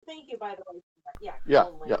thank you, by the way. Yeah, Yeah,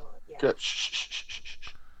 Colin yeah. Landlord. Yeah. Good. Shh, shh, shh, shh, shh.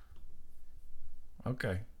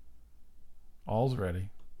 Okay. All's ready.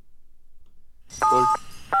 Like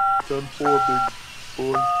 10-4, big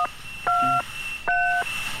boy.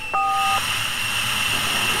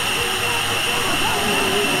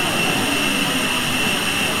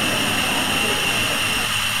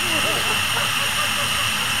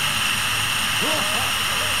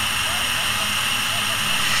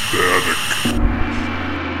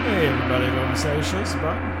 Hey, everybody. Going to say shit's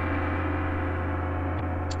button.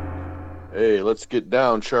 Hey, let's get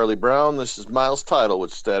down, Charlie Brown. This is Miles Tidal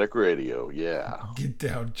with Static Radio. Yeah. Get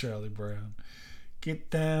down, Charlie Brown. Get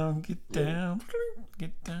down, get down,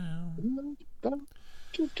 get down.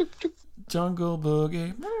 Jungle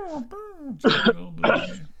Boogie. Jungle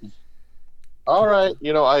Boogie. All right.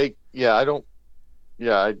 I don't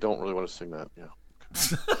really want to sing that. Yeah.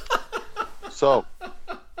 So.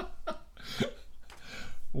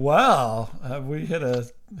 Wow, have we hit a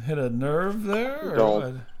nerve there?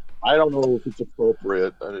 I don't know if it's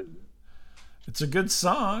appropriate. It's a good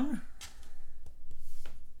song.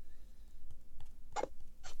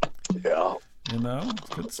 Yeah. It's a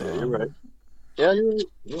good song. Yeah, you're right. Yeah,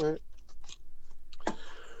 you're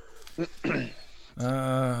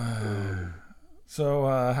right. So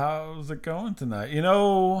how's it going tonight?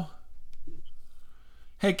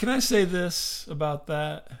 Hey, can I say this about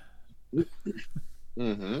that?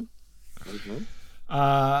 Mm-hmm. Mm-hmm.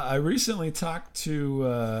 I recently talked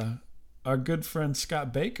to our good friend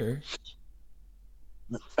Scott Baker.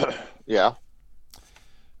 Yeah.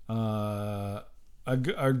 Our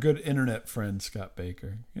good internet friend Scott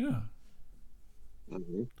Baker. Yeah.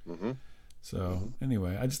 Mm-hmm. Mm-hmm. So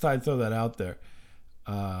anyway, I just thought I'd throw that out there.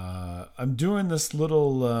 I'm doing this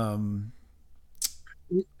little.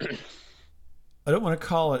 I don't want to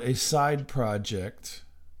call it a side project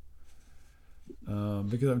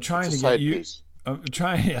because I'm trying to get you. Piece. I'm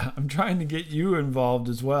trying to get you involved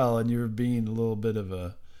as well, and you're being a little bit of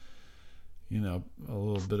a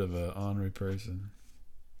ornery person.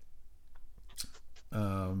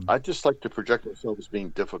 I just like to project myself as being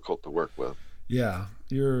difficult to work with. Yeah,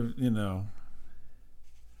 you're,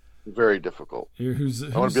 very difficult. I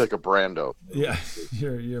want to be like a Brando. Yeah,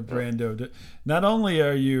 you're Brando. Not only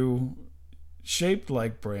are you shaped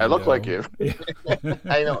like Brando, I look like you. Yeah.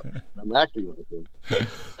 I know. I'm acting like him.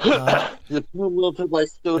 You come into my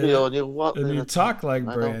studio and you walk. And you talk like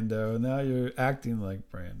Brando, and now you're acting like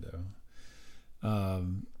Brando.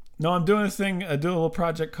 No, I'm doing a thing. I do a little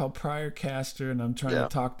project called Priorcaster, and I'm trying to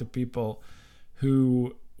talk to people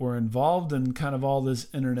who were involved in kind of all this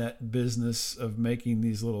internet business of making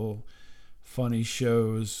these little funny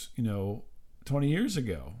shows, 20 years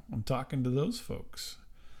ago. I'm talking to those folks.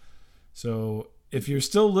 So if you're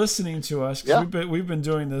still listening to us, because we've been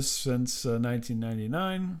doing this since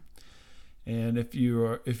 1999, and if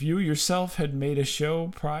you yourself had made a show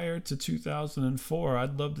prior to 2004,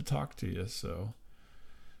 I'd love to talk to you. So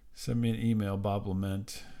send me an email,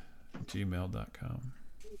 boblement@gmail.com.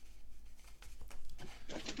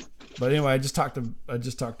 But anyway, I just talked to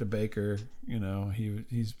Baker.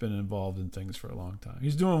 He's been involved in things for a long time.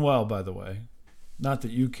 He's doing well, by the way. Not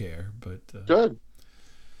that you care, but good.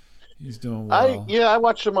 He's doing well. I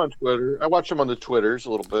watch him on Twitter. I watch him on the Twitters a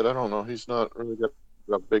little bit. I don't know. He's not really got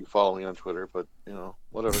a big following on Twitter, but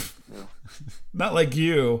whatever. Not like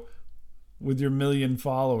you, with your 1 million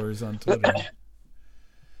followers on Twitter.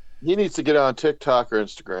 He needs to get on TikTok or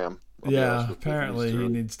Instagram. Apparently he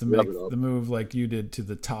needs to make the move like you did to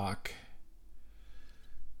the talk.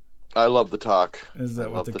 I love the talk. Is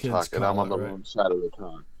that what the kids talk, call and I'm on the right? wrong side of the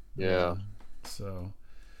talk. Yeah. So,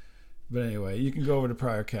 but anyway, you can go over to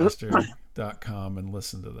priorcaster.com and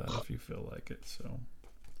listen to that if you feel like it. So,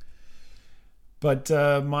 but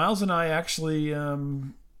Miles and I actually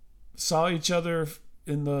saw each other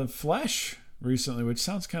in the flesh recently, which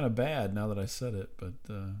sounds kind of bad now that I said it, but.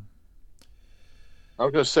 I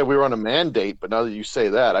was going to say we were on a mandate, but now that you say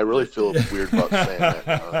that, I really feel weird about saying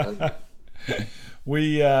that.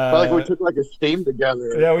 We like we took like a steam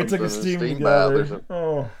together. Yeah, we took a steam together.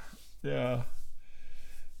 Oh, yeah,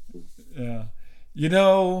 yeah.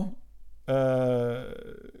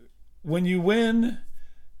 When you win,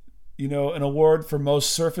 an award for most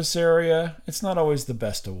surface area, it's not always the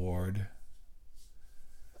best award.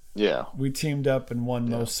 Yeah, we teamed up and won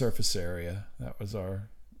most surface area. That was our.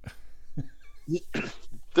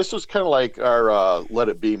 This was kind of like our Let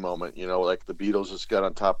It Be moment, like the Beatles just got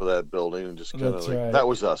on top of that building and just kind of that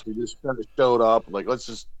was us. We just kind of showed up, like, let's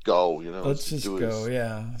just go, Let's just go,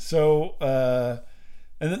 yeah. So,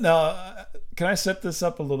 and then now, can I set this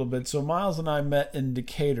up a little bit? So Miles and I met in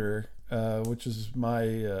Decatur, which is my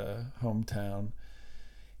hometown,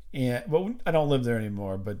 And well, I don't live there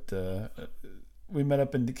anymore, but we met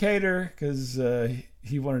up in Decatur because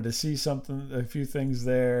he wanted to see a few things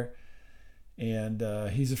there. And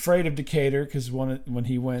he's afraid of Decatur because when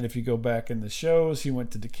he went, if you go back in the shows, he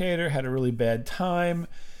went to Decatur, had a really bad time,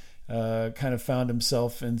 kind of found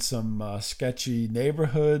himself in some sketchy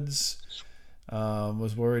neighborhoods,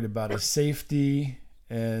 was worried about his safety.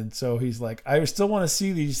 And so he's like, I still want to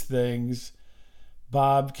see these things.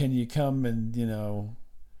 Bob, can you come and,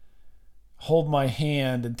 hold my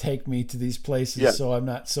hand and take me to these places so I'm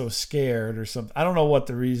not so scared or something. I don't know what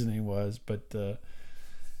the reasoning was, but...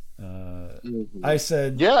 I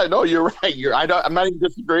said, "Yeah, no, you're right. I'm not even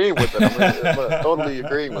disagreeing with it. I'm totally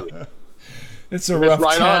agreeing with it. It's a rough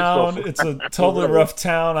town. It's a totally rough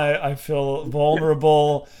town. I feel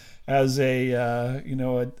vulnerable as a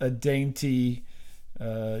dainty,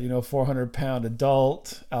 400-pound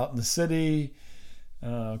adult out in the city.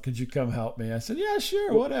 Could you come help me?" I said, "Yeah,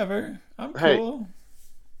 sure, whatever. I'm cool." Hey.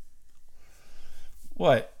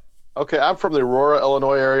 What? Okay, I'm from the Aurora,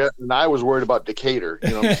 Illinois area, and I was worried about Decatur. You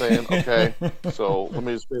know what I'm saying? Okay, so let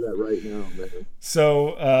me just say that right now, man.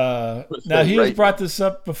 So now he's brought this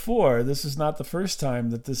up before. This is not the first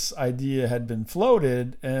time that this idea had been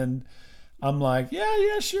floated, and I'm like,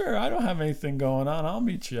 yeah, sure. I don't have anything going on. I'll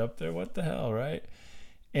meet you up there. What the hell, right?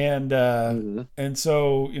 And and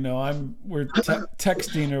so we're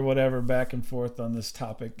texting or whatever back and forth on this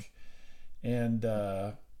topic, and.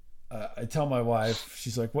 I tell my wife,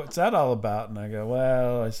 she's like, "What's that all about?" And I go,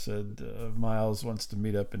 "Well," I said, "Miles wants to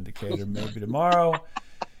meet up in Decatur maybe tomorrow."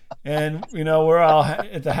 And, we're all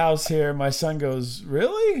at the house here. My son goes,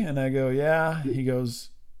 "Really?" And I go, "Yeah." He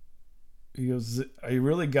goes, "Are you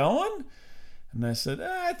really going?" And I said,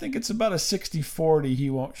 "I think it's about a 60-40 he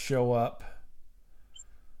won't show up."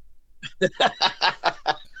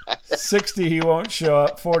 60 he won't show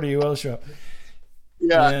up, 40 he will show up.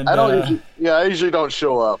 Yeah, and, I usually don't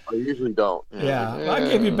show up. I usually don't. I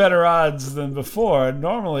gave you better odds than before.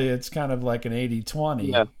 Normally, it's kind of like an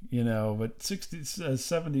 80-20, but 60,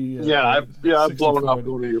 70. I've blown up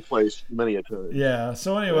going to your place many a time. Yeah.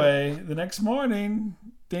 So anyway, the next morning,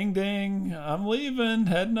 ding ding, I'm leaving,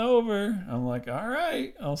 heading over. I'm like, all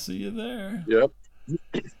right, I'll see you there. Yep.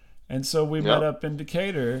 And so we met up in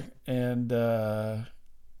Decatur, and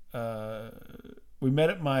we met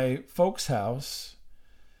at my folks' house.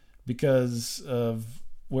 Because of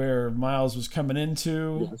where Miles was coming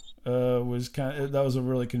into, that was a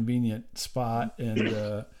really convenient spot,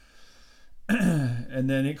 and and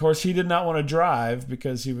then of course he did not want to drive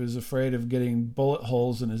because he was afraid of getting bullet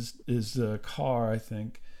holes in his car, I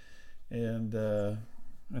think, and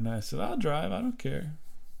I said, "I'll drive. I don't care.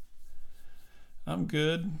 I'm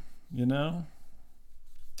good,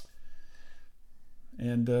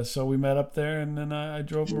 And so we met up there, and then I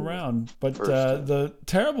drove him around. But the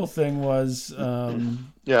terrible thing was,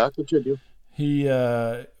 continue. He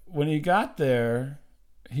when he got there,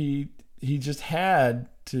 he just had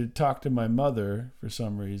to talk to my mother for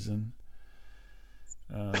some reason,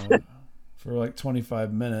 for like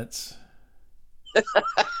 25 minutes.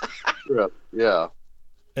 Yeah.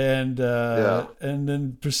 And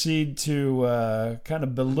then proceed to kind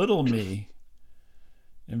of belittle me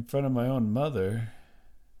in front of my own mother.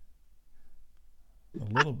 A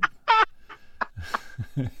little.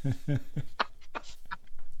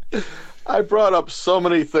 I brought up so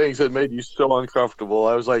many things that made you so uncomfortable.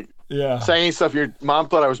 I was like, saying stuff. Your mom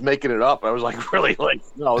thought I was making it up. I was like, really? Like,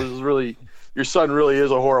 no, this is really. Your son really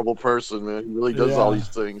is a horrible person, man. He really does all these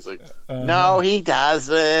things. Like, no, he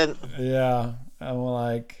doesn't. Yeah, I'm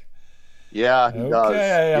like. Yeah, he does.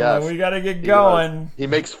 Yes. We got to get going. He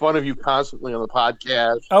makes fun of you constantly on the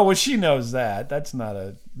podcast. Oh, well, she knows that. That's not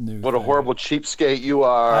a new What thing. A horrible cheapskate you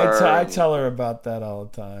are. I tell her about that all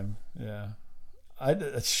the time. Yeah. I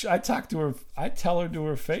talk to her. I tell her to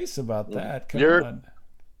her face about that. Come on.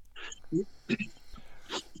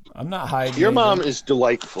 I'm not hiding. Your mom is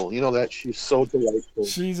delightful. You know that? She's so delightful.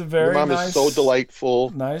 She's a very Your mom is so delightful.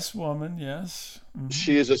 Nice woman, yes. Mm-hmm.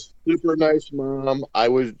 She is a super nice mom. I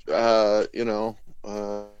would, I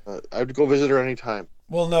would go visit her anytime.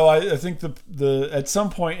 Well, no, I think the at some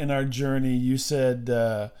point in our journey, you said,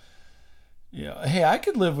 hey, I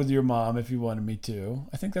could live with your mom if you wanted me to.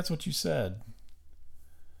 I think that's what you said.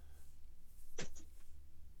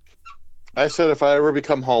 I said if I ever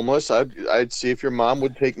become homeless, I'd see if your mom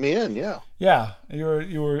would take me in. Yeah. Yeah,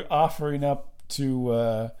 you were offering up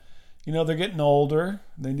to. They're getting older.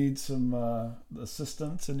 They need some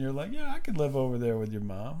assistance, and you're like, yeah, I could live over there with your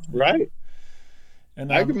mom. Right.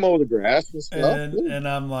 And I could mow the grass and stuff. And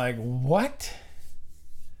I'm like, what?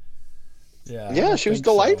 Yeah. Yeah, she was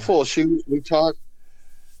delightful. So. We talked.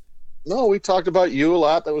 No, we talked about you a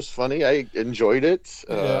lot. That was funny. I enjoyed it.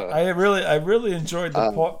 Yeah, I really enjoyed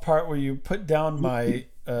the part where you put down my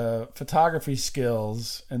photography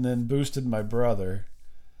skills and then boosted my brother.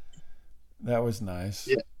 That was nice.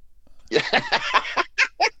 Yeah. Yeah.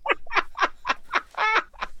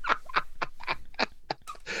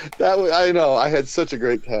 I know. I had such a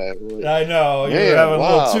great time. Like, I know. You were having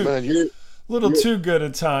a little too good a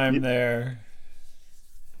time there.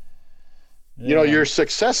 Yeah. You know, your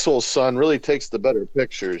successful son really takes the better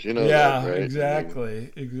pictures. You know that, right?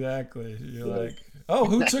 Exactly. You're like, oh,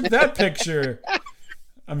 who took that picture?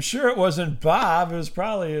 I'm sure it wasn't Bob. It was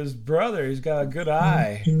probably his brother. He's got a good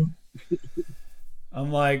eye.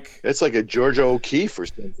 I'm like, it's like a Georgia O'Keeffe or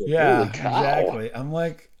something. Yeah, exactly. I'm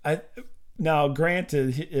like, now,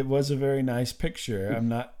 granted, it was a very nice picture. I'm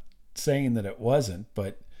not saying that it wasn't,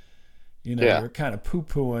 but you're kind of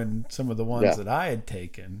poo-pooing some of the ones that I had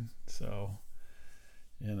taken. So,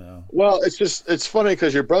 Well, it's funny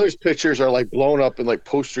because your brother's pictures are like blown up in like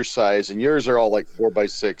poster size, and yours are all like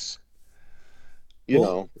 4x6.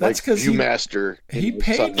 That's because Viewmaster. He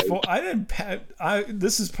paid for. I didn't pay.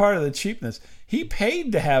 This is part of the cheapness. He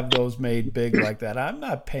paid to have those made big like that. I'm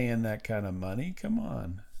not paying that kind of money. Come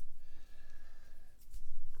on.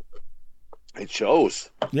 It shows.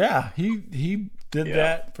 Yeah, he did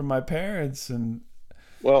that for my parents, and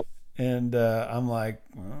I'm like,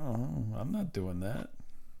 oh, I'm not doing that.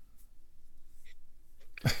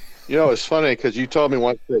 It's funny because you told me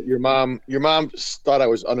once that your mom thought I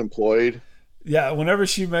was unemployed. Yeah, whenever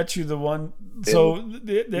she met you, so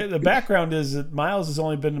the background is that Miles has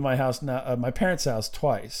only been to my house now, my parents' house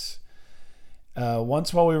twice.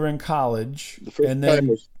 Once while we were in college, and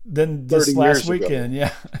then this last weekend,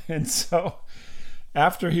 yeah. And so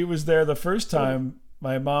after he was there the first time,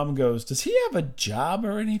 my mom goes, "Does he have a job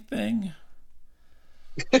or anything?"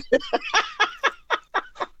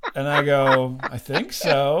 And I go, "I think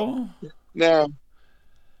so." No,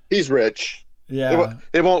 he's rich. Yeah,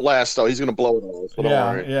 it won't last though. He's going to blow it all. So don't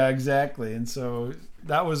worry. Yeah, exactly. And so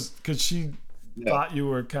that was because she thought you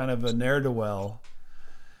were kind of a ne'er-do-well.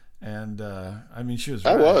 And I mean, she was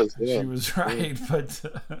right. I was. Yeah. She was right, but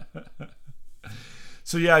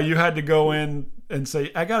so you had to go in and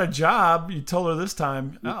say, "I got a job." You told her this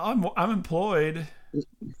time, "I'm employed."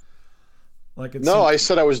 Like I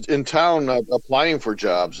said I was in town applying for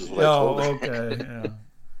jobs. Is what I told her. Okay,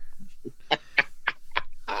 yeah.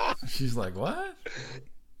 She's like, "What?"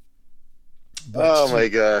 But my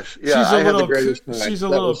gosh! Yeah, she's a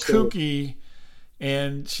little kooky.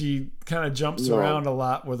 And she kind of jumps around a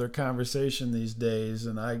lot with her conversation these days,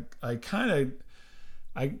 and I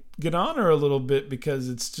get on her a little bit because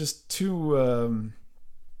it's just too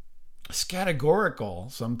categorical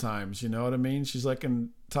sometimes. You know what I mean? She's like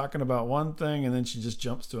talking about one thing, and then she just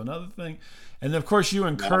jumps to another thing. And of course, you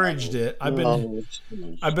encouraged it. I've been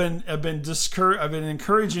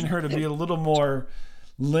encouraging her to be a little more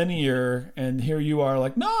linear, and here you are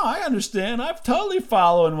like, "No, I understand. I'm totally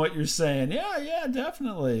following what you're saying. Yeah,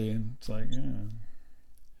 definitely." And it's like,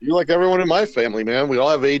 you're like everyone in my family, man. We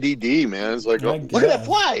all have ADD, man. It's like, look at that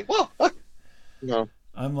fly. Whoa.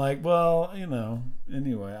 I'm like, well,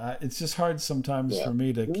 anyway, it's just hard sometimes for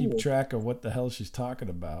me to keep track of what the hell she's talking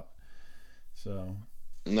about. So,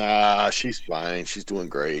 nah, she's fine. She's doing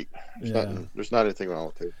great. There's not anything wrong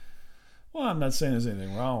with her. Well, I'm not saying there's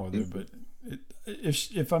anything wrong with her, but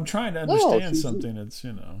if I'm trying to understand something, it's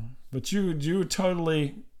but you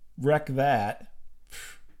totally wreck that.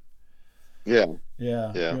 Yeah.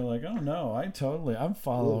 You're like, oh no, I'm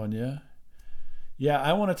following you. Yeah,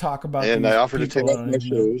 I want to talk about. And I offered to take off my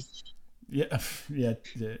shoes. Yeah.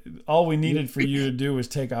 All we needed for you to do was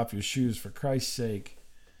take off your shoes, for Christ's sake.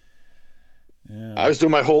 Yeah. I was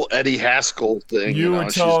doing my whole Eddie Haskell thing. You were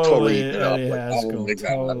totally Eddie Haskell. Like,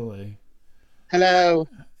 totally. Hello,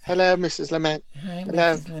 Mrs. Lamette. Hi,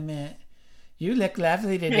 Hello. Mrs. Lamette. You look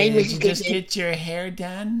lovely today. Did you just get your hair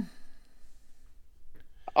done?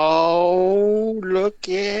 Oh, look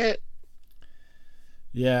it.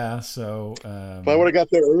 Yeah, so... if I would have got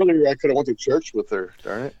there earlier, I could have went to church with her,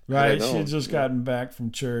 darn it. Right, she had just gotten back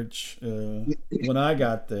from church when I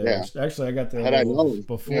got there. Yeah. Actually, I got there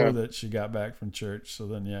before that she got back from church. So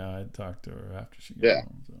then, I talked to her after she got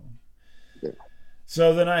home. So.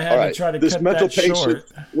 So then I had to try to cut that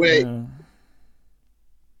short.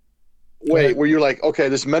 Wait, where you're like, okay,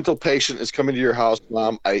 this mental patient is coming to your house,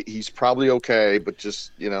 Mom. He's probably okay, but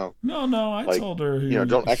just, No, I told her.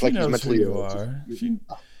 Don't act like he's mentally ill.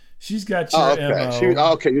 She's got your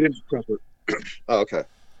MO. Okay, you didn't prep her. Oh, okay.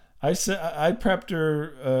 I prepped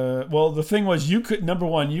her. Well, the thing was, number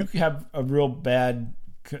one, you have a real bad,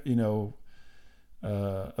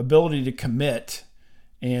 ability to commit.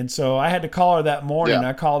 And so I had to call her that morning.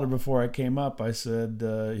 I called her before I came up. I said,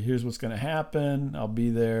 here's what's going to happen. I'll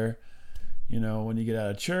be there, when you get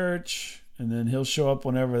out of church. And then he'll show up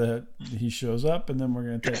whenever he shows up. And then we're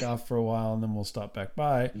going to take off for a while. And then we'll stop back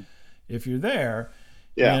by if you're there.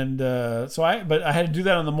 Yeah. And but I had to do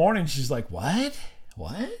that in the morning. She's like, what?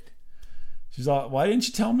 She's like, why didn't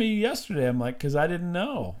you tell me yesterday? I'm like, because I didn't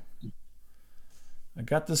know. I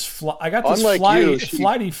got this flighty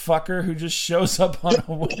fucker who just shows up on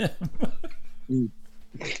a whim.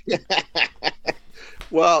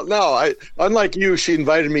 Well, no, unlike you, she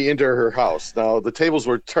invited me into her house. Now the tables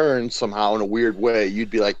were turned somehow in a weird way. You'd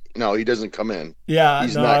be like, no, he doesn't come in. Yeah,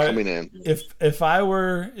 he's not coming in. If I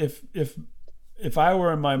were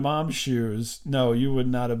in my mom's shoes, no, you would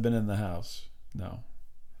not have been in the house. No.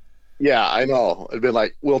 Yeah, I know. It'd been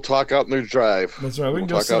like, we'll talk out in the drive. That's right. We can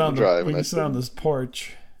just sit on this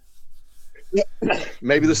porch.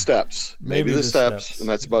 Maybe the steps. Maybe the steps, and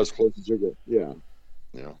that's about as close as you get. Yeah.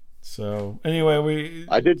 So anyway,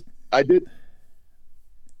 I did.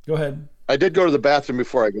 Go ahead. I did go to the bathroom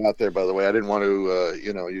before I got there. By the way, I didn't want to,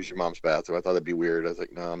 use your mom's bathroom. I thought that'd be weird. I was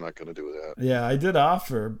like, no, I'm not going to do that. Yeah, I did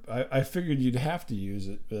offer. I figured you'd have to use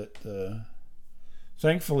it, but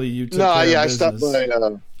thankfully you took care of business. I stopped by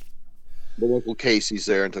the local Casey's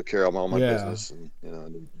there and took care of all my business.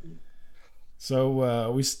 And,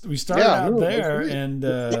 So we started out there, and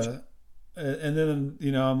then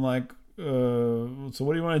I'm like, so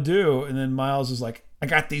what do you want to do? And then Miles is like, I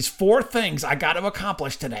got these 4 things I got to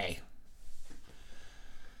accomplish today.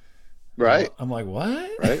 Right. I'm like,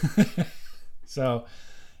 what? Right. So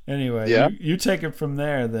anyway, you take it from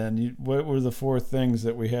there then. What were the 4 things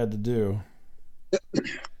that we had to do?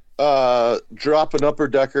 Drop an upper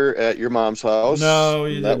decker at your mom's house. No,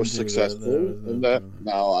 you didn't. That was successful.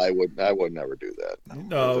 No, I would never do that.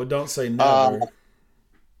 No, don't say never.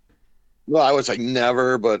 Well, I would say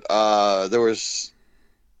never, but there was,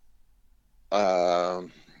 there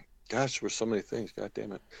were so many things. God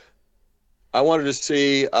damn it! I wanted to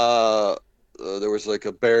see. There was like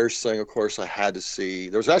a Bears thing. Of course, I had to see.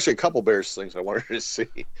 There was actually a couple Bears things I wanted to see.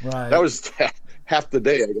 Right. That was half the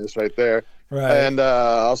day, I guess, right there. Right. And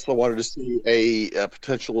I also wanted to see a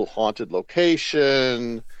potential haunted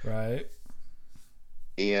location. Right.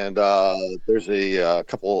 And there's a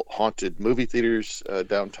couple haunted movie theaters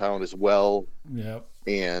downtown as well. Yep.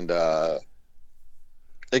 And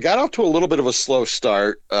they got off to a little bit of a slow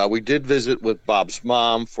start. We did visit with Bob's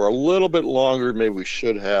mom for a little bit longer than maybe we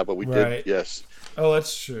should have, but we did. Yes. Oh,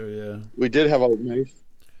 that's true. Yeah. We did have a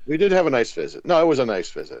nice visit. No, it was a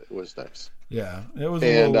nice visit. It was nice. Yeah, it was a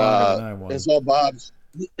little longer than I wanted. And so Bob's.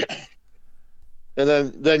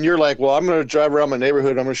 And then you're like, well, I'm going to drive around my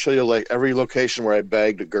neighborhood. I'm going to show you like every location where I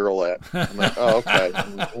bagged a girl at. I'm like, oh,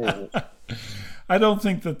 okay. I don't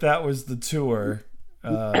think that was the tour,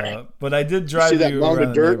 but I did drive you see that mound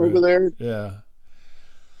of dirt over there? Yeah.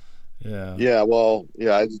 Yeah. Yeah. Well,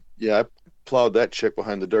 yeah. I plowed that chick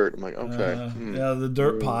behind the dirt. I'm like, okay. Yeah, the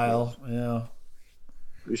dirt pile. Yeah.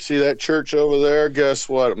 You see that church over there? Guess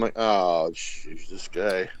what? I'm like, oh, jeez, this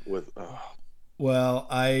guy with. Oh. Well,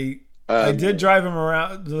 I did drive him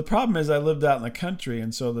around. The problem is I lived out in the country,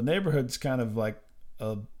 and so the neighborhood's kind of like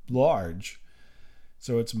large,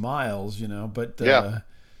 so it's miles, But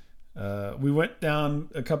we went down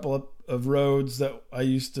a couple of roads that I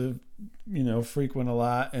used to, frequent a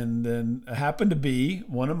lot, and then it happened to be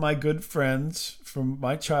one of my good friends from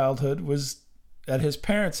my childhood was at his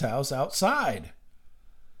parents' house outside.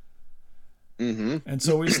 Mm-hmm. And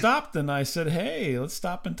so we stopped, and I said, "Hey, let's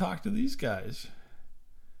stop and talk to these guys."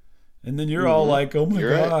 And then you're all like, "Oh my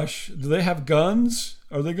gosh, do they have guns?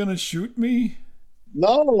 Are they going to shoot me?"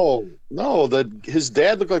 No. His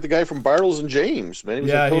dad looked like the guy from Bartles and James, man.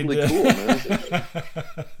 He was totally cool, man.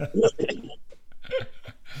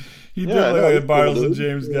 He did look like a Bartles and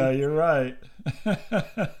James guy. You're right.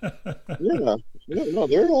 Yeah. No,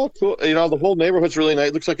 they're all cool. The whole neighborhood's really nice.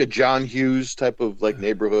 It looks like a John Hughes type of like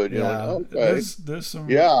neighborhood. Okay. There's some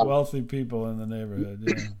wealthy people in the neighborhood.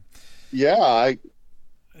 Yeah.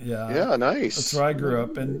 Yeah, nice. That's where I grew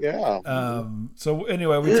up, and so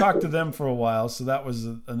anyway, we talked to them for a while. So that was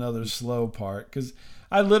another slow part because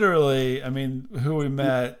who we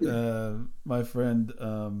met, my friend.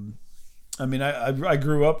 I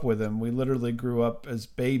grew up with him. We literally grew up as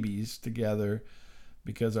babies together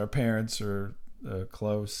because our parents are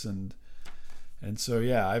close, and so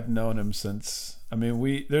I've known him since.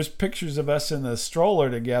 There's pictures of us in the stroller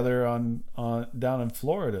together on down in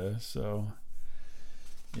Florida. So.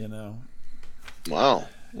 Wow.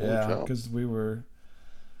 Yeah, because we were.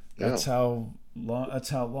 That's how long. That's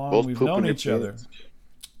how long we've known each other.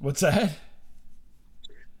 What's that?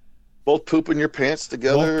 both pooping your pants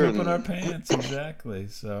together. Both pooping our pants, exactly.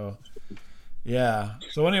 So, yeah.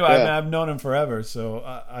 So anyway, I mean, I've known him forever. So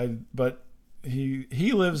but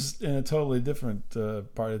he lives in a totally different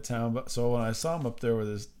part of town. But so when I saw him up there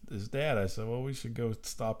with his dad, I said, well, we should go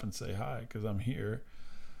stop and say hi because I'm here.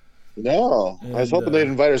 No, and, I was hoping they'd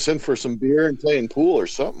invite us in for some beer and playing pool or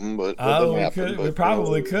something, but that didn't happen. We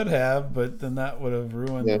probably could have, but then that would have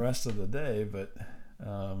ruined the rest of the day. But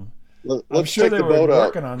I'm sure they were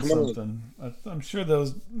working on something. I'm sure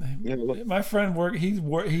those. My friend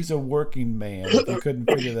he's a working man. If you couldn't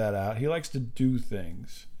figure that out, he likes to do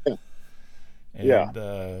things.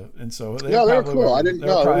 And so they they're cool. I didn't know.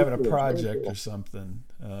 They were probably having a project or something.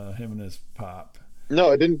 Him and his pop.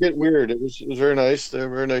 No, it didn't get weird. It was very nice. They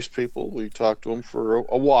were very nice people. We talked to them for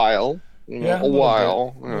a while. A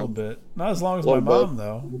little bit. Not as long as my mom,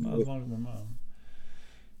 though. Not as long as my mom.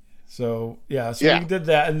 So we did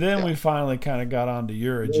that, and then we finally kind of got onto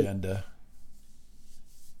your agenda.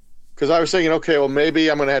 Because I was thinking, okay, well, maybe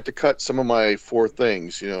I'm going to have to cut some of my 4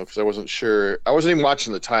 things, because I wasn't sure. I wasn't even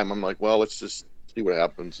watching the time. I'm like, well, let's just see what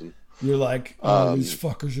happens. And you're like, these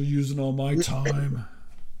fuckers are using all my time.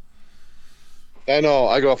 I know.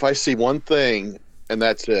 I go, if I see one thing and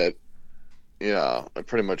that's it, I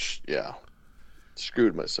pretty much,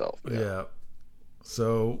 screwed myself. Yeah.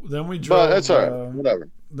 So then we drove. But that's all right. Whatever.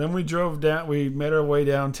 Then we drove down. We made our way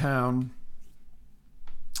downtown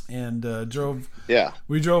and drove. Yeah.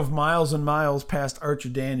 We drove miles and miles past Archer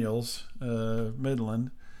Daniels, Midland,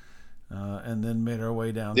 and then made our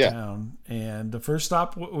way downtown. Yeah. And the first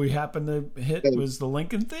stop we happened to hit was the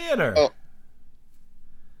Lincoln Theater. Oh.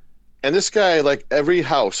 And this guy, like every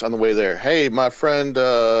house on the way there, hey, my friend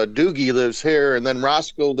Doogie lives here, and then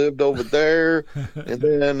Roscoe lived over there, and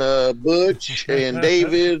then Butch and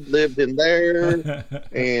David lived in there,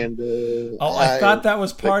 and I thought that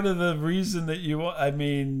was part of the reason that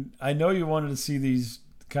I know you wanted to see these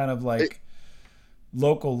kind of like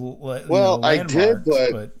local. I did,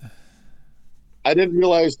 but I didn't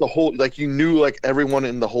realize the whole. Like you knew like everyone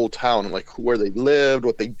in the whole town, like where they lived,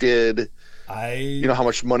 what they did. How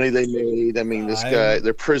much money they made. I mean, this guy,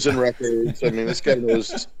 their prison records. I mean, this guy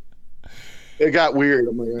knows. It got weird.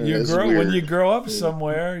 I'm like, when you grow up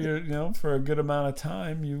somewhere, for a good amount of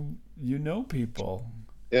time, you know people.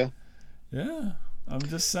 Yeah. Yeah. I'm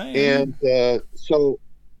just saying. And so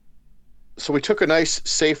we took a nice,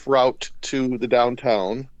 safe route to the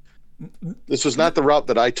downtown. This was not the route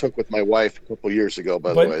that I took with my wife a couple years ago,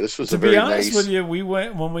 by the way. This was to be honest with you,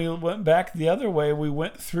 when we went back the other way, we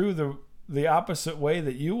went through the opposite way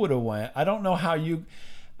that you would have went. I don't know how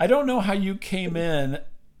you came in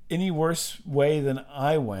any worse way than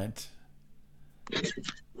I went.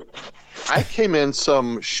 I came in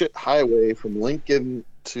some shit highway from Lincoln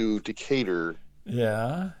to Decatur.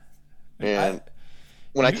 Yeah. And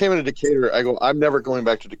when I came into Decatur, I go, I'm never going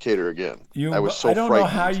back to Decatur again. I was so frightened. I don't know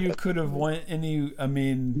how you could have went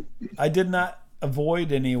I did not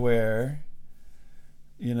avoid anywhere,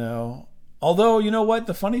 Although, you know what?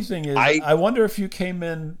 The funny thing is, I wonder if you came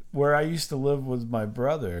in where I used to live with my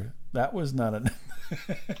brother. That was not a...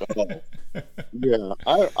 Yeah.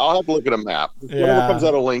 I'll have to look at a map. Whatever comes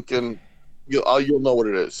out of Lincoln, you'll know what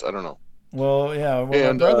it is. I don't know. Well, yeah.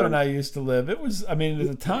 Well, my brother and I used to live. It was, at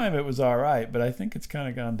the time, it was all right. But I think it's kind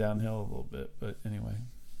of gone downhill a little bit. But anyway.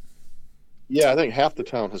 Yeah, I think half the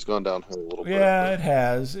town has gone downhill a little bit. Yeah, it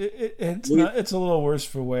has. It's a little worse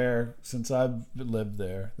for wear since I've lived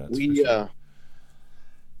there. That's for sure.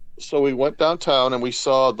 So we went downtown and we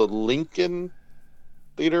saw the Lincoln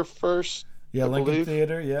Theater first. Yeah, Lincoln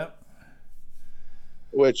Theater. Yep.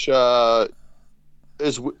 Which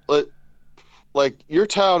is like your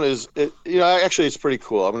town is. Actually, it's pretty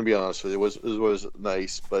cool. I'm gonna be honest with you. It was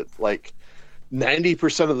nice, but like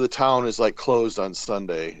 90% of the town is like closed on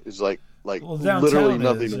Sunday. It's like literally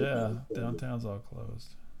nothing. Downtown's all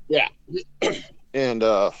closed. Yeah, and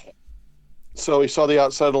so we saw the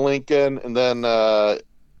outside of Lincoln, and then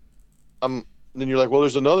then you're like, well,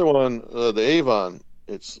 there's another one, the Avon.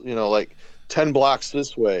 It's like 10 blocks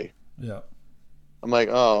this way. Yeah. I'm like,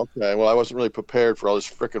 oh, okay. Well, I wasn't really prepared for all this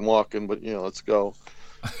frickin' walking, but let's go.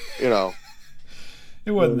 It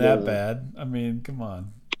wasn't that bad. Come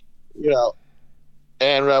on.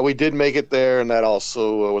 And we did make it there, and that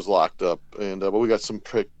also was locked up. And but we got some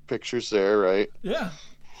pictures there, right? Yeah.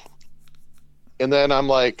 And then I'm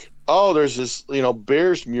like, oh, there's this,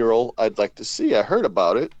 Bears mural I'd like to see. I heard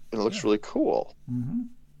about it, and it looks really cool. Mm-hmm.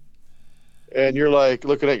 And you're like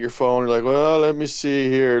looking at your phone. You're like, well, let me see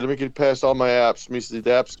here. Let me get past all my apps. Let me see the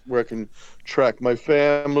apps where I can track my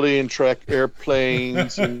family and track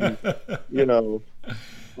airplanes, and I do.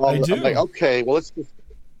 I'm like, okay, well, let's just.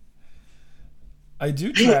 I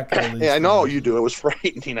do track all these. Yeah, I know you do. It was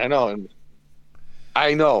frightening. I know. And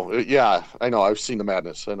I know. Yeah, I know. I've seen the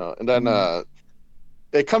madness. I know. And then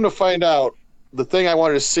they come to find out the thing I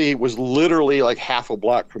wanted to see was literally like half a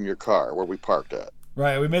block from your car where we parked at.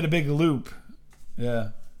 Right. We made a big loop. Yeah.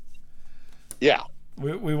 Yeah.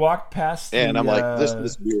 We walked past and I'm like, this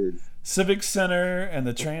is weird. Civic Center and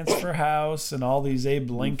the Transfer House and all these Abe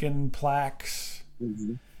Lincoln plaques.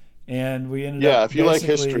 Mm-hmm. And we ended up. Yeah, if you like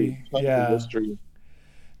history. History.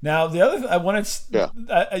 Now, the other I wanted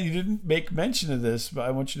you didn't make mention of this, but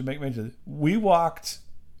I want you to make mention of it.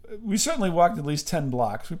 We certainly walked at least 10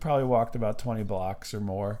 blocks. We probably walked about 20 blocks or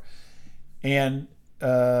more. And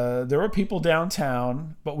there were people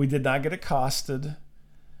downtown, but we did not get accosted.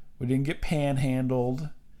 We didn't get panhandled.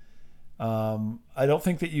 I don't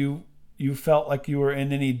think that you felt like you were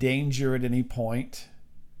in any danger at any point.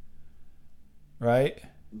 Right?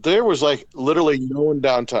 There was like literally no one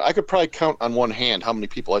downtown. I could probably count on one hand how many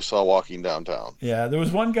people I saw walking downtown. Yeah, there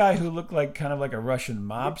was one guy who looked like kind of like a Russian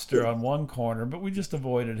mobster on one corner, but we just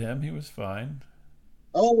avoided him. He was fine.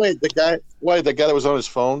 Oh wait, the guy that was on his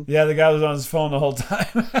phone? Yeah, the guy was on his phone the whole time.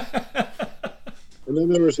 And then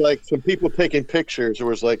there was like some people taking pictures. There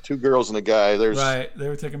was like two girls and a guy. Right, they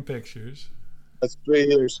were taking pictures. That's 3.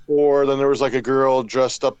 There's 4. Then there was like a girl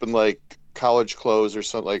dressed up in like college clothes or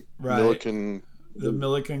something, like Milliken. The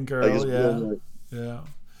Milliken girl, yeah.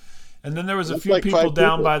 And then there was a few like people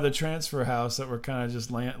down by the Transfer House that were kind of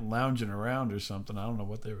just lounging around or something. I don't know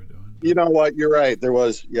what they were doing. You know what? You're right. There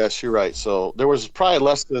was, yes, you're right. So there was probably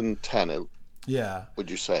less than 10. Yeah.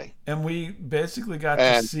 Would you say? And we basically got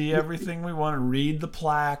to see everything we want to read the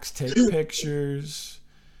plaques, take pictures,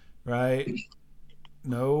 right?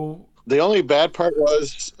 No. The only bad part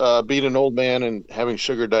was being an old man and having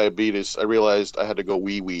sugar diabetes. I realized I had to go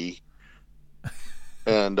wee-wee.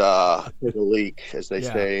 And take a leak, as they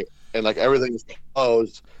say, and like everything's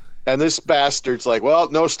closed. And this bastard's like, well,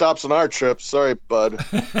 no stops on our trip. Sorry, bud.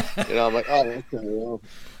 I'm like, oh, okay. Well,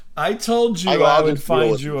 I told you I would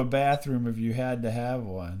find you a bathroom if you had to have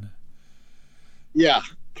one. Yeah,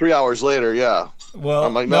 3 hours later, yeah. Well,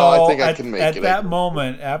 I'm like, no, I think I can make it. At that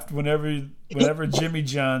moment, after whenever Jimmy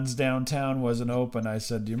John's downtown wasn't open, I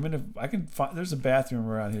said, there's a bathroom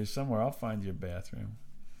around here somewhere. I'll find you a bathroom.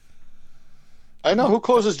 I know. Who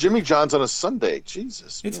closes Jimmy John's on a Sunday?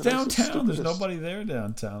 Jesus. It's downtown. There's nobody there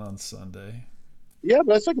downtown on Sunday. Yeah,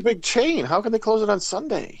 but it's like a big chain. How can they close it on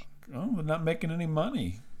Sunday? Oh, they're not making any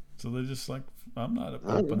money. So they're just like, I'm not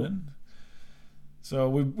opening. So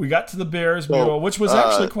we got to the Bears mural, which was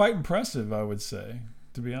actually quite impressive, I would say,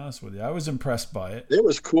 to be honest with you. I was impressed by it. It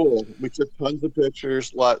was cool. We took tons of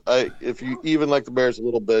pictures. If you even like the Bears a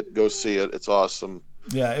little bit, go see it. It's awesome.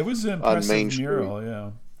 Yeah, it was an impressive mural, yeah.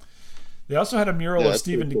 They also had a mural of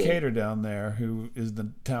Stephen Decatur down there, who is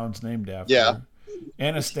the town's named after. Yeah.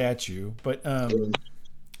 And a statue. But I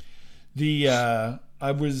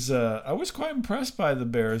was quite impressed by the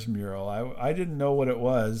Bears mural. I didn't know what it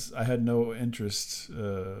was. I had no interest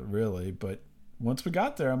really, but once we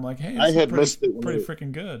got there, I'm like, hey, it's pretty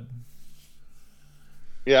freaking good.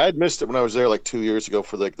 Yeah, I'd missed it when I was there like 2 years ago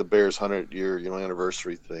for like the Bears 100-year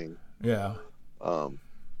anniversary thing. Yeah.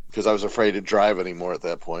 Because I was afraid to drive anymore at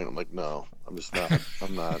that point. I'm like, no, I'm just not.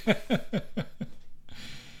 I'm not.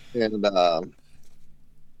 And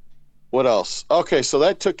what else? Okay, so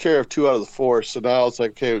that took care of 2 out of the 4. So now it's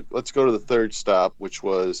like, okay, let's go to the third stop, which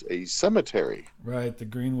was a cemetery. Right, the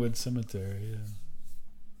Greenwood Cemetery, yeah.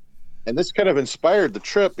 And this kind of inspired the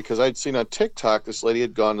trip because I'd seen on TikTok this lady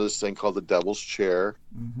had gone to this thing called the Devil's Chair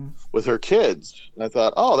with her kids. And I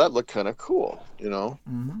thought, oh, that looked kind of cool,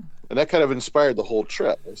 Mm-hmm. And that kind of inspired the whole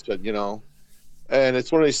trip. I said, and it's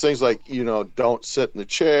one of these things like, don't sit in the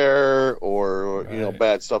chair or,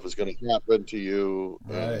 bad stuff is going to happen to you.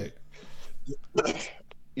 Right. And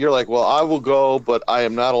you're like, well, I will go, but I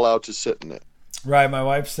am not allowed to sit in it. Right. My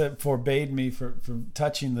wife forbade me from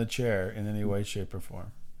touching the chair in any way, shape, or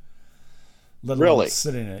form. Let alone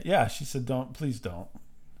sitting in it. Yeah. She said, please don't.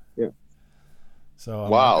 Yeah. So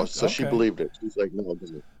wow. So she believed it. She's like, no, it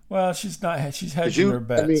doesn't. Well, she's hedging her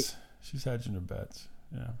bets. She's hedging her bets.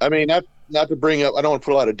 Yeah. I mean, not to bring up, I don't want to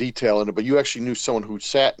put a lot of detail in it, but you actually knew someone who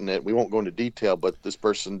sat in it. We won't go into detail, but this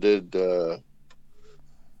person did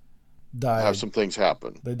have some things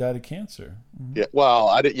happen. They died of cancer. Mm-hmm. Yeah. Well,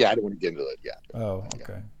 I didn't want to get into it yet. Oh,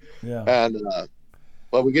 okay. Yeah. And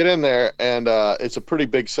well, we get in there, and it's a pretty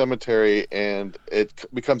big cemetery, and it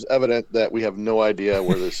becomes evident that we have no idea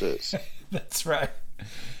where this is. That's right.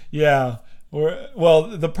 Yeah.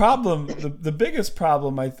 Well, the problem, the biggest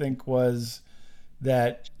problem, I think, was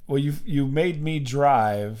that you made me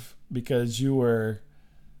drive because you were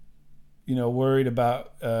worried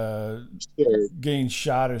about getting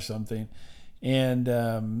shot or something. And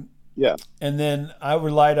and then I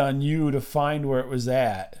relied on you to find where it was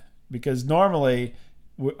at, because normally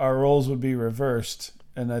our roles would be reversed,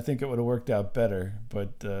 and I think it would have worked out better.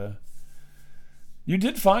 But you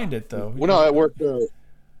did find it, though. Well, no, it worked.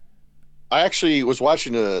 I actually was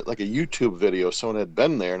watching a YouTube video. Someone had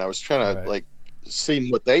been there, and I was trying to seeing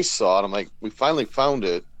what they saw, and I'm like, we finally found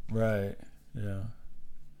it. Right. Yeah.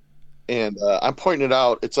 And I'm pointing it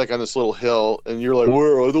out. It's like on this little hill, and you're like,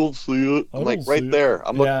 "Where? I don't see it." I'm like, "Right there."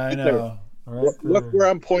 I'm looking. I know. Right look where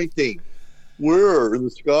I'm pointing. Where? In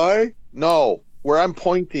the sky? No. Where I'm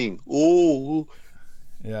pointing. Oh.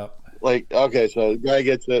 Yeah. Okay, so the guy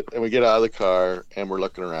gets it, and we get out of the car, and we're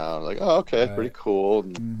looking around, like, oh, okay, that's pretty cool,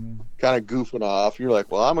 and kind of goofing off. You're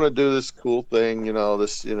like, well, I'm gonna do this cool thing,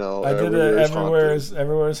 this, I did it. Everywhere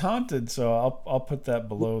is haunted, so I'll put that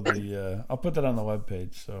below the. I'll put that on the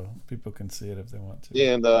webpage so people can see it if they want to.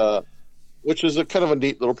 And which is a kind of a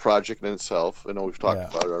neat little project in itself. I know we've talked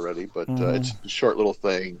about it already, but it's a short little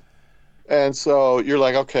thing. And so you're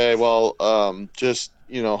like, okay, well, just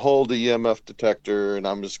hold the EMF detector, and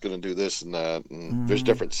I'm just going to do this and that. And there's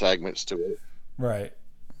different segments to it. Right.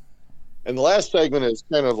 And the last segment is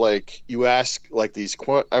kind of like you ask these.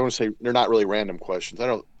 I would say they're not really random questions.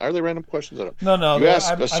 Are they random questions? I don't. No. You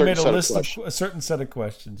ask I made a list of a certain set of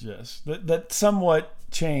questions. Yes, that somewhat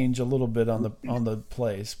change a little bit on the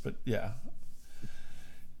place, but yeah,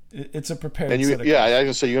 it's a prepared. And set of questions. I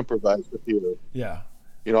can say you improvise with you. Yeah.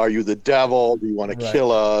 Are you the devil? Do you want to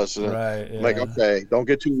kill us? And right. Yeah. I'm like, okay, don't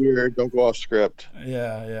get too weird. Don't go off script.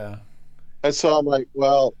 Yeah. And so I'm like,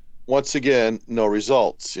 well, once again, no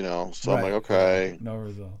results, So I'm like, okay. No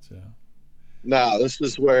results, yeah. Now, this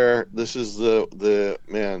is the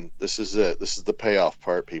man, this is it. This is the payoff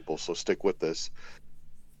part, people. So stick with this.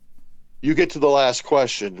 You get to the last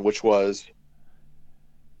question, which was,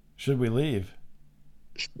 should we leave?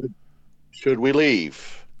 Should we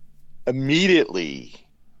leave? Immediately,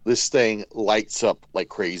 this thing lights up like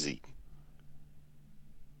crazy.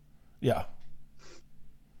 Yeah.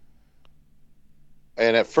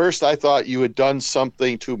 And at first I thought you had done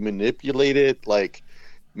something to manipulate it, like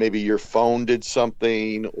maybe your phone did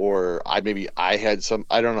something, or I had some,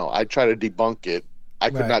 I don't know. I tried to debunk it. I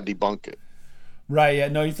could not debunk it. Right, yeah.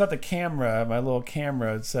 No, you thought my little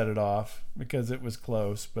camera had set it off because it was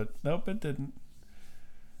close, but nope, it didn't.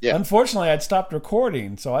 Yeah. Unfortunately, I'd stopped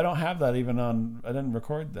recording, so I don't have that even on. I didn't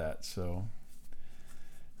record that, so.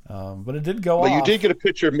 But it did go off. But you did get a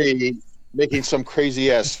picture of me making some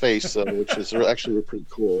crazy ass face, which is actually pretty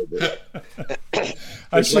cool.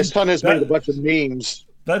 My son has made a bunch of memes.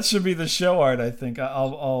 That should be the show art, I think.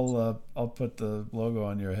 I'll put the logo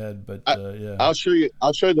on your head, but yeah. I'll show you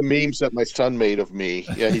the memes that my son made of me.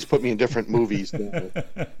 Yeah, he's put me in different movies now.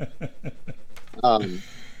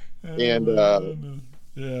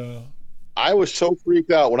 Yeah. I was so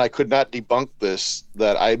freaked out when I could not debunk this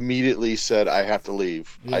that I immediately said I have to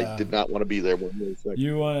leave. Yeah. I did not want to be there 1 more second.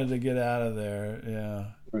 You wanted to get out of there, yeah.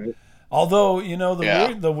 Right. Although,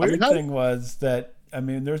 the weird thing was that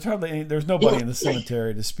there's nobody in the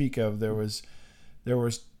cemetery to speak of. There was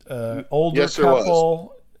older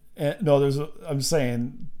couple. I'm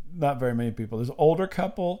saying not very many people. There's an older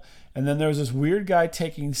couple, and then there was this weird guy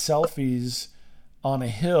taking selfies on a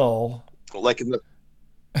hill.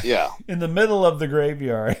 In the middle of the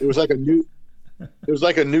graveyard. It was like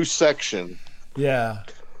a new section. Yeah.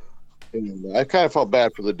 And I kind of felt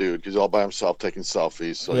bad for the dude because he's all by himself taking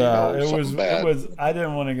selfies. So it was. I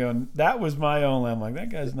didn't want to go. That was my only. I'm like,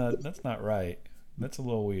 that's not right. That's a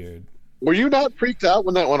little weird. Were you not freaked out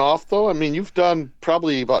when that went off though? I mean, you've done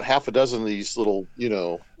probably about half a dozen of these little,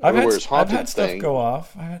 I've had stuff go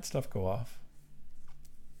off.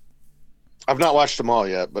 I've not watched them all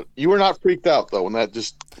yet, but you were not freaked out though when that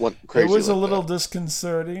just went crazy. It was a little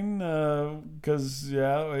disconcerting because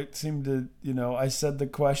it seemed to I said the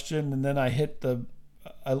question and then I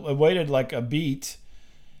waited like a beat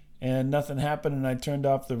and nothing happened and I turned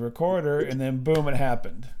off the recorder and then boom, it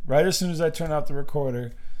happened. Right as soon as I turned off the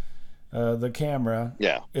recorder, the camera,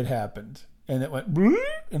 it happened and it went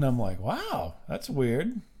and I'm like, wow, that's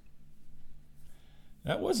weird.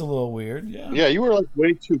 That was a little weird, yeah. Yeah, you were like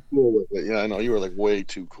way too cool with it. Yeah, I know you were like way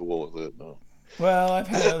too cool with it. No. Well, I've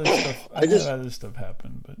had other stuff. Had other stuff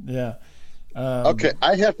happen, but yeah. Okay,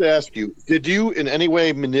 I have to ask you: did you in any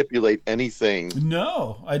way manipulate anything?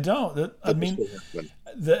 No, I don't.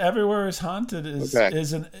 The Everywhere is Haunted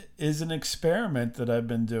is an experiment that I've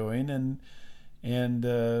been doing, and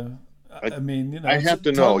I mean, I it's have a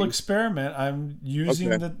to total know. experiment. I'm using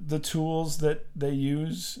the tools that they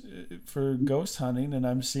use for ghost hunting, and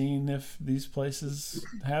I'm seeing if these places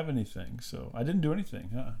have anything. So I didn't do anything,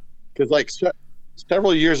 huh? Because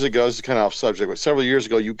several years ago, this is kind of off subject, but several years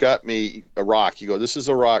ago, you got me a rock. You go, this is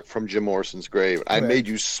a rock from Jim Morrison's grave. Correct. I made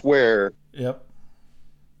you swear. Yep.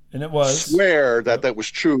 And it was. Swear that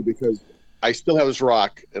was true because I still have this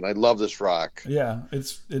rock and I love this rock. Yeah, it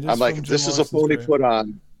is. I'm like, this is a phony put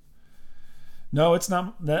on. No, it's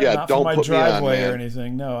not. Not for my driveway or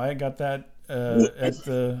anything. No, I got that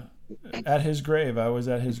at his grave. I was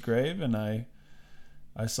at his grave, and I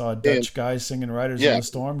saw a Dutch guy singing "Riders in the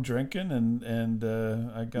Storm," drinking, and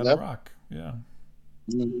I got a rock. Yeah.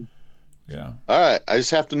 Mm-hmm. Yeah. All right, I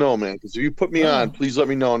just have to know, man. Because if you put me on, please let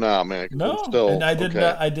me know now, man. No, and I did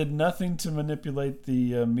I did nothing to manipulate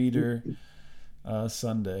the meter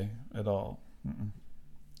Sunday at all. Mm-mm.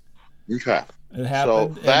 Okay. It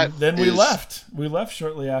happened, so and then we left. We left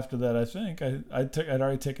shortly after that. I think I'd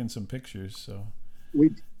already taken some pictures, so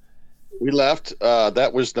we left.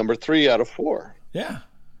 That was number 3 out of 4. Yeah.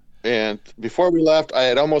 And before we left, I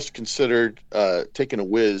had almost considered taking a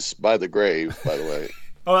whiz by the grave. By the way.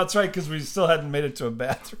 Oh, that's right, because we still hadn't made it to a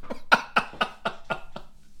bathroom.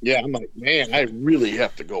 Yeah, I'm like, man, I really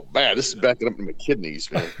have to go bad. This is backing up to my kidneys,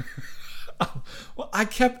 man. Well, I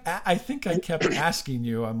think I kept asking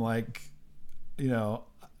you. I'm like,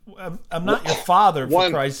 I'm not your father, for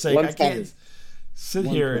Christ's sake. I can't sit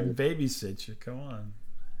here and babysit you. Come on.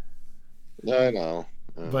 I know.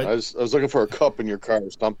 But I was looking for a cup in your car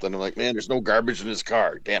or something. I'm like, man, there's no garbage in this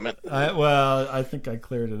car. Damn it. I think I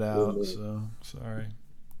cleared it out. So sorry.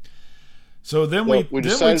 So then we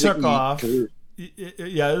took off.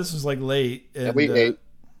 Yeah, this was like late, and we ate.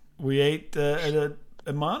 We ate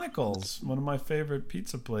at Monocle's, one of my favorite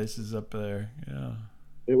pizza places up there. Yeah.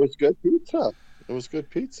 It was good pizza. It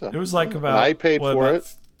was like about. And I paid for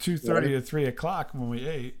it. 2:30 to 3 o'clock when we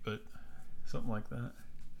ate, but something like that.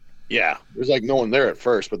 Yeah, there was like no one there at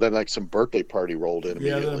first, but then like some birthday party rolled in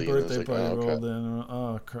immediately. Yeah, the birthday party rolled in.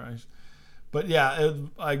 Oh Christ! But yeah,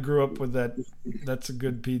 I grew up with that. That's a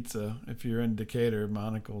good pizza. If you're in Decatur,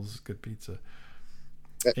 Monocle's good pizza.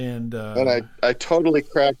 And I totally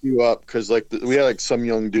cracked you up because like we had like some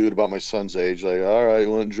young dude about my son's age, like, all right,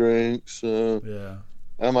 you want drinks? Yeah.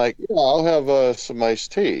 And I'm like, yeah, I'll have some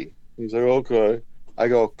iced tea. He's like, okay. I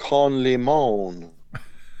go, con limon.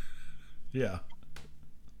 Yeah.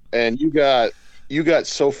 And you got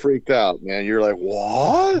so freaked out, man. You're like,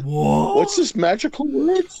 what? What's this magical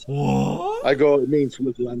word? What? I go, it means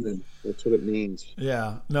with lemon. That's what it means.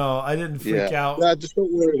 Yeah. No, I didn't freak out. Yeah, just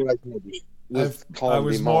don't worry what I told you. I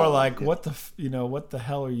was more like, what the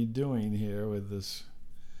hell are you doing here with this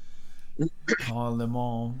con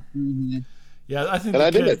limon? Mm-hmm. Yeah, I think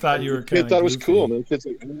the kid thought you were kind of thought it was cool, man.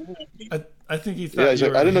 I think he thought you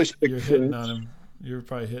were, I didn't know you were hitting on him. You were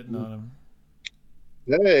probably hitting on him.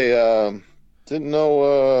 Hey, didn't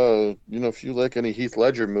know, if you like any Heath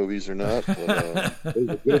Ledger movies or not. But, it was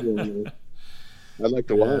a good one. I'd like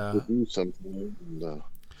to watch with you sometime.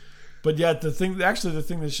 But yeah, the thing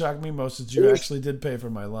that shocked me most is you actually did pay for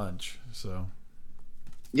my lunch. So.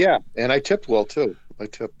 Yeah, and I tipped well too. I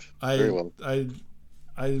tipped very well.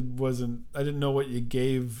 I didn't know what you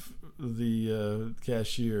gave the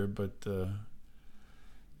cashier, but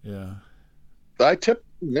yeah. I tipped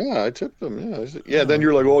them. Yeah. Then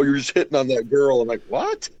you're like, oh, you're just hitting on that girl. I'm like,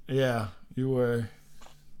 what? Yeah, you were.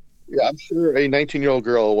 Yeah, I'm sure a 19-year-old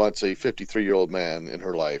girl wants a 53-year-old man in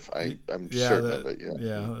her life. I'm certain of it. Yeah.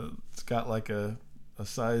 Yeah, it's got like a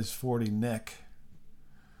size 40 neck.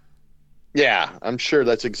 Yeah, I'm sure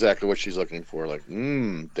that's exactly what she's looking for. Like,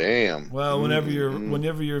 damn. Well, whenever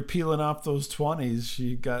you're peeling off those 20s,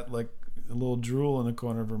 she got like a little drool in the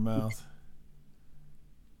corner of her mouth.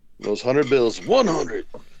 Those 100 bills, 100,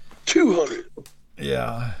 200.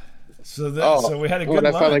 Yeah. So we had a good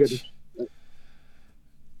lunch.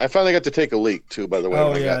 I finally got to take a leak too. By the way,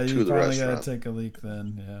 when I got to the restaurant. Got to take a leak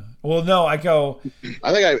then. Yeah. Well, no, I go.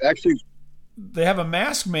 I think I actually. They have a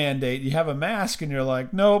mask mandate. You have a mask, and you're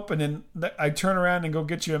like, nope. And then I turn around and go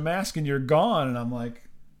get you a mask, and you're gone. And I'm like,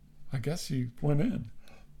 I guess you went in.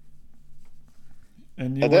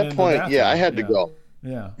 And you at that point, I had to go.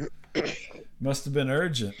 Yeah. Must have been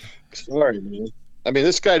urgent. Sorry, man. I mean,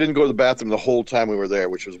 this guy didn't go to the bathroom the whole time we were there,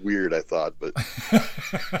 which was weird, I thought. But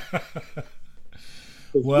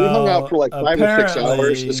well, we hung out for like 5 or 6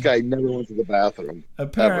 hours. This guy never went to the bathroom.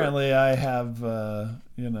 Apparently, ever. I have,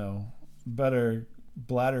 better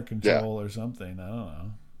bladder control or something. I don't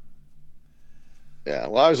know. Yeah,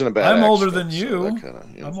 well, I was in a bad I'm accident, older than you.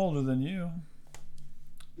 So I'm older than you.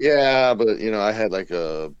 Yeah, but I had like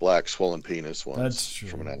a black swollen penis once. That's true.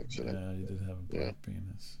 From an accident. Yeah, you did have a black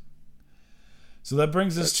penis. So that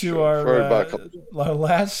brings us to true. our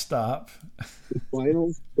last stop.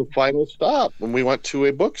 The final stop when we went to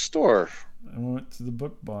a bookstore. And we went to the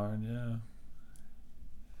book barn, yeah.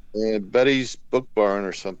 And Betty's Book Barn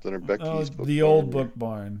or something, or Becky's Book Barn. The old Book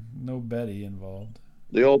Barn. No Betty involved.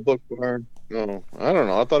 The old Book Barn? No, I don't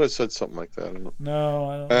know. I thought it said something like that. No,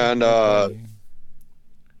 I don't. And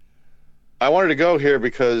I wanted to go here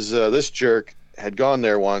because this jerk had gone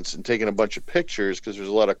there once and taken a bunch of pictures because there's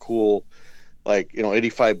a lot of cool,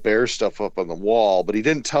 85 Bear stuff up on the wall. But he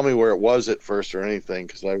didn't tell me where it was at first or anything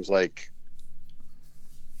because I was like,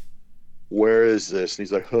 where is this? And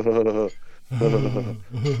he's like,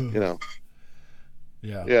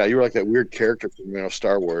 Yeah, you were like that weird character from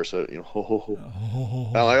Star Wars. I'm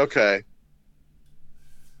like, okay.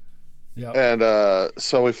 Yeah. And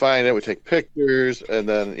so we find it, we take pictures, and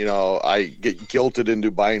then I get guilted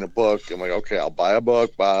into buying a book. I'm like, okay, I'll buy a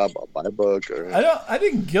book, Bob. I'll buy a book. I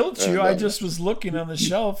didn't guilt you. I just was looking on the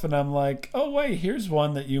shelf, and I'm like, oh wait, here's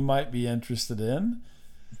one that you might be interested in.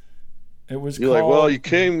 It was. You're called like, well, you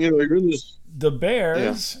came. You're in this. The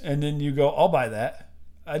Bears, and then you go, I'll buy that.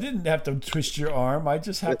 I didn't have to twist your arm. I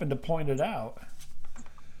just happened to point it out.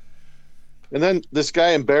 And then this guy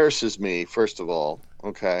embarrasses me, first of all.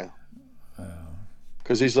 Okay.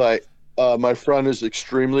 Because he's like, my friend is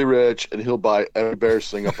extremely rich, and he'll buy every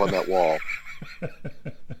Bears thing up on that wall.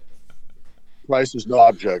 Price is no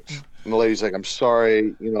object. And the lady's like, I'm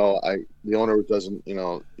sorry, the owner doesn't,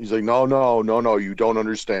 he's like, no, you don't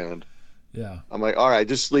understand. Yeah. I'm like, all right,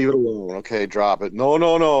 just leave it alone. Okay, drop it.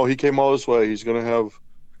 No. He came all this way. He's going to have.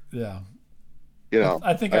 Yeah.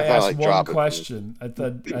 I think I asked one question.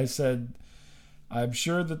 I said, I'm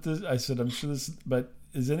sure this, but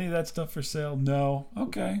is any of that stuff for sale? No.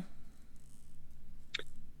 Okay.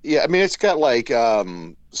 Yeah, I mean, it's got like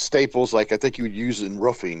staples, like I think you would use in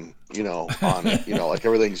roofing, on it. Like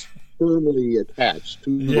everything's firmly attached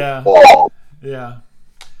to the wall. Yeah.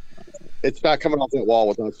 It's not coming off that wall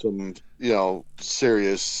without some,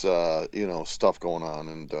 serious, stuff going on.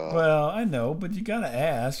 And well, I know, but you got to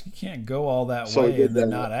ask. You can't go all that way and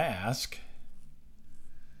then not ask.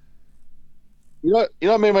 You know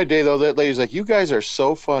what made my day, though? That lady's like, you guys are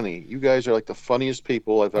so funny. You guys are like the funniest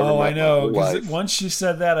people I've ever met. Oh, I know. Because once she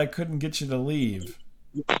said that, I couldn't get you to leave.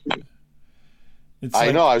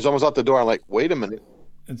 I know. I was almost out the door. I'm like, wait a minute.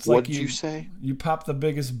 What did you say? You popped the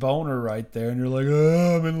biggest boner right there, and you're like,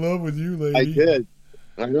 oh, I'm in love with you, lady. I did.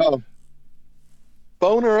 I know.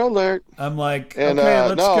 Boner alert. I'm like, okay,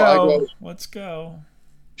 let's go. Let's go.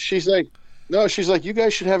 She's like, you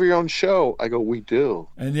guys should have your own show. I go, we do.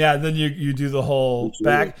 And yeah, then you do the whole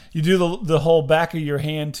back. You do the whole back of your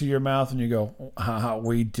hand to your mouth, and you go,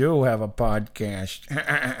 we do have a podcast.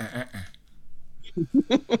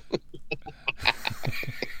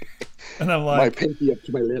 And I'm like, my pinky up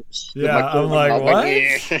to my lips. Yeah, I'm like, what?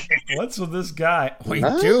 What's with this guy?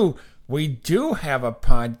 We do have a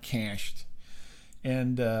podcast.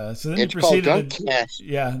 And so then you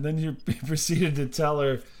proceeded to tell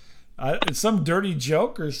her some dirty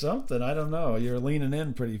joke or something. I don't know. You're leaning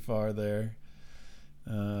in pretty far there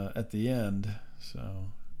at the end. So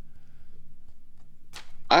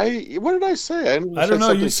what did I say? I don't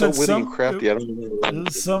know. You said so some crafty. I don't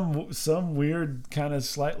know. Some weird kind of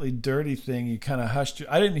slightly dirty thing. You kind of hushed.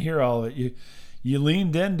 I didn't hear all of it. You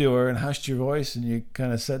leaned into her and hushed your voice, and you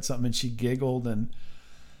kind of said something, and she giggled, and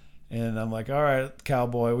I'm like, all right,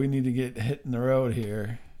 cowboy, we need to get hitting the road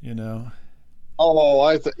here,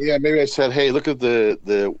 Oh, maybe I said, hey, look at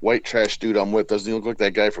the white trash dude I'm with. Doesn't he look like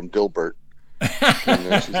that guy from Dilbert?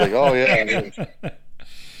 And she's like, oh yeah.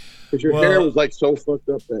 Because your hair was like so fucked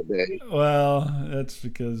up that day. Well, that's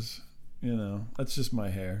because, that's just my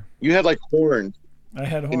hair. You had like horns. I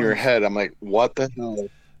had horns in your head. I'm like, what the hell?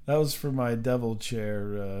 That was for my devil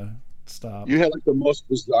chair stop. You had like the most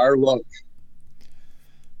bizarre look.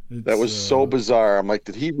 That was so bizarre. I'm like,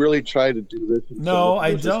 did he really try to do this? No,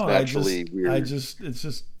 I don't. It's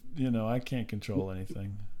just, I can't control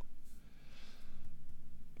anything.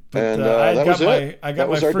 But I got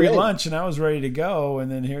my free lunch, and I was ready to go,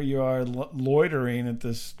 and then here you are loitering at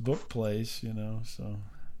this book place, so.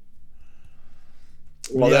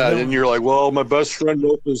 Well, and you're like, well, my best friend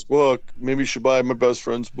wrote this book. Maybe you should buy my best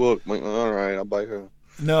friend's book. I'm like, all right, I'll buy her.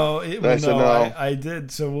 No, I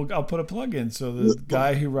did. So I'll put a plug in. So the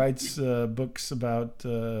guy who writes books about,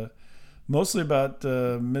 mostly about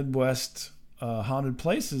Midwest haunted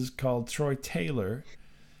places, called Troy Taylor,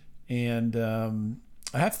 and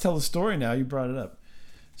I have to tell the story now. You brought it up.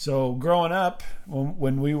 So growing up,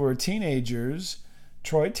 when we were teenagers,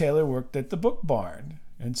 Troy Taylor worked at the Book Barn.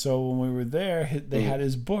 And so when we were there, they had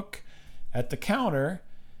his book at the counter,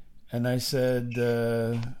 and I said,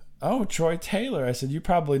 "Oh, Troy Taylor." I said, "You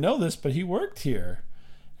probably know this, but he worked here."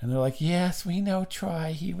 And they're like, "Yes, we know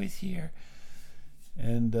Troy. He was here."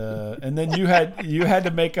 And then you had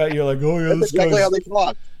to make out. You're like, "Oh yeah, that's exactly how they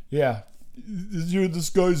talk." Yeah,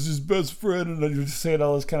 this guy's his best friend, and then you're just saying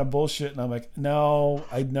all this kind of bullshit. And I'm like, "No,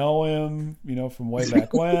 I know him, from way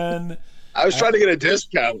back when." I was trying to get a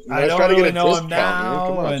discount. I don't really know him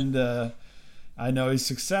now, and I know he's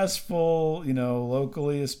successful,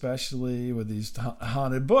 locally, especially with these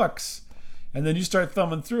haunted books. And then you start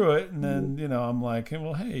thumbing through it, and then I'm like, hey,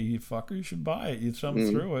 well, hey, you fucker, you should buy it. You thumb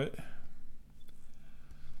through it.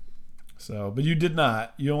 So, but you did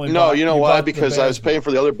not. You only no. You know why? Because I was paying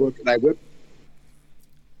for the other book, and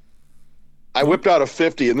I whipped out a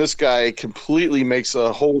 50, and this guy completely makes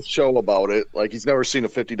a whole show about it, like he's never seen a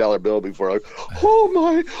 $50 bill before. Like, oh.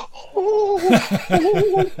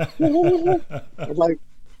 I'm like,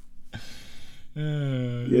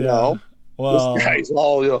 well, this guy's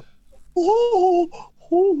all,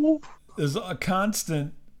 There's a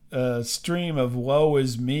constant stream of "woe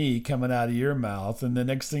is me" coming out of your mouth, and the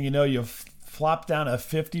next thing you know, you flop down a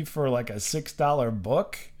 50 for like a $6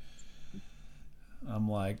 book. I'm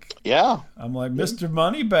like, Mr.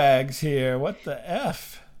 Moneybags here. What the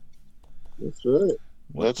F? That's right.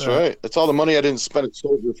 Right. That's all the money I didn't spend at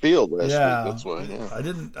Soldier Field last week. That's why. Yeah.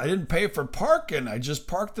 I didn't pay for parking. I just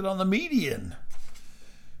parked it on the median.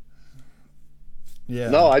 Yeah.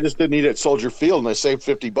 No, I just didn't eat it at Soldier Field, and I saved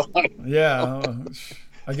 $50. Yeah.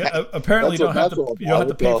 Apparently, you don't have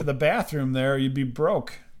to pay for the bathroom there. Or you'd be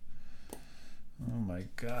broke. Oh my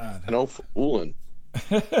God. No fooling.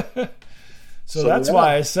 So that's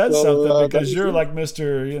why I said something, because you're like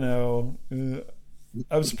Mr.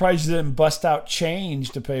 I was surprised you didn't bust out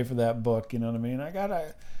change to pay for that book. You know what I mean? I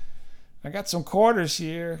got some quarters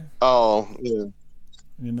here. Oh, yeah.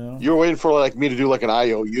 You were waiting for me to do like an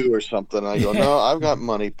IOU or something. I go, no, I've got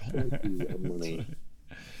money. Money.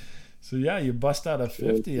 So yeah, you bust out a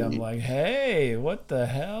 50. I'm like, hey, what the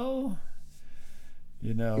hell?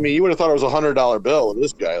 I mean, you would have thought it was $100 bill. And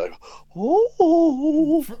this guy, like,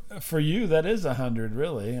 oh. For you, that is 100,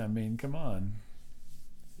 really. I mean, come on.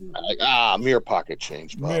 Like, mere pocket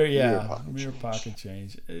change, Bob. Mere pocket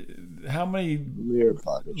change. How many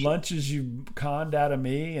lunches you conned out of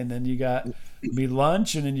me, and then you got me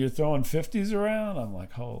lunch, and then you're throwing 50s around? I'm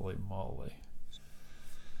like, holy moly.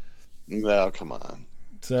 No, come on.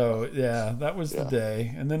 So, yeah, that was the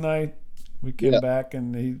day. And then we came back,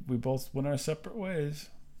 and we both went our separate ways.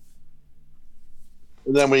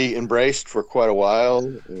 And then we embraced for quite a while.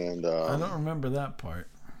 And I don't remember that part.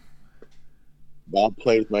 Bob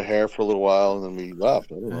played with my hair for a little while, and then we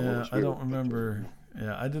left. I don't know. Yeah, I don't remember.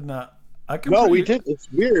 Yeah, I did not. We did.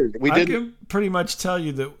 It's weird. I can pretty much tell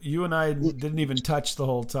you that you and I didn't even touch the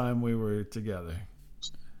whole time we were together.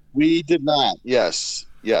 We did not. Yes,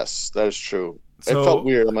 that is true. It felt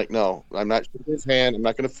weird. I'm like, no, I'm not shaking his hand. I'm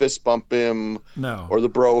not going to fist bump him. No. Or the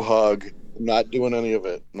bro hug. I'm not doing any of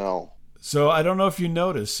it. No. So I don't know if you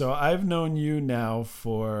noticed. So I've known you now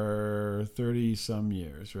for 30 some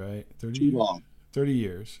years, right? 30 Too long. 30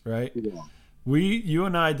 years, right? Too long. You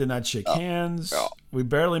and I did not shake hands. No. We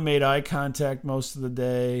barely made eye contact most of the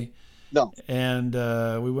day. No. And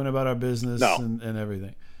we went about our business and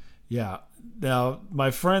everything. Yeah. Now, my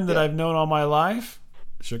friend that I've known all my life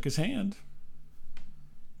shook his hand.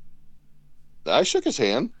 I shook his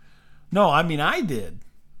hand. No, I mean, I did.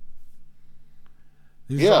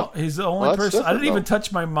 He's the only person. I didn't even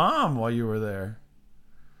touch my mom while you were there.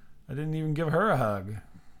 I didn't even give her a hug.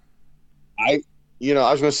 I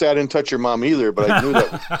was going to say I didn't touch your mom either, but I knew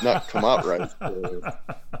that would not come out right.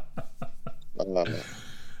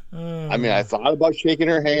 I mean, I thought about shaking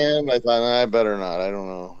her hand. I thought, I better not. I don't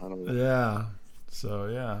know. Yeah. So,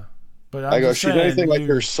 yeah. But I go, she's anything like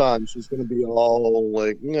her son. She's going to be all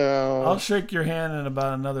like, no. I'll shake your hand in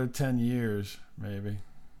about another 10 years, maybe.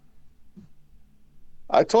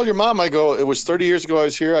 I told your mom, I go, it was 30 years ago I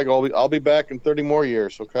was here. I go, I'll be back in 30 more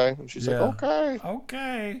years, okay? And she's like, okay.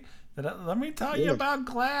 Okay. Let me tell you about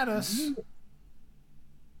Gladys.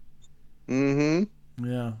 Mm-hmm.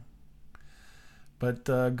 Yeah. But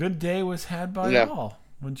good day was had by all,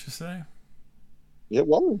 wouldn't you say? It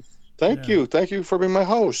was. Thank you. Thank you for being my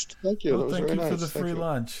host. Thank you. Well, thank you for the free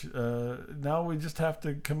lunch. Now we just have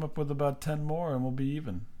to come up with about 10 more and we'll be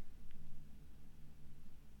even.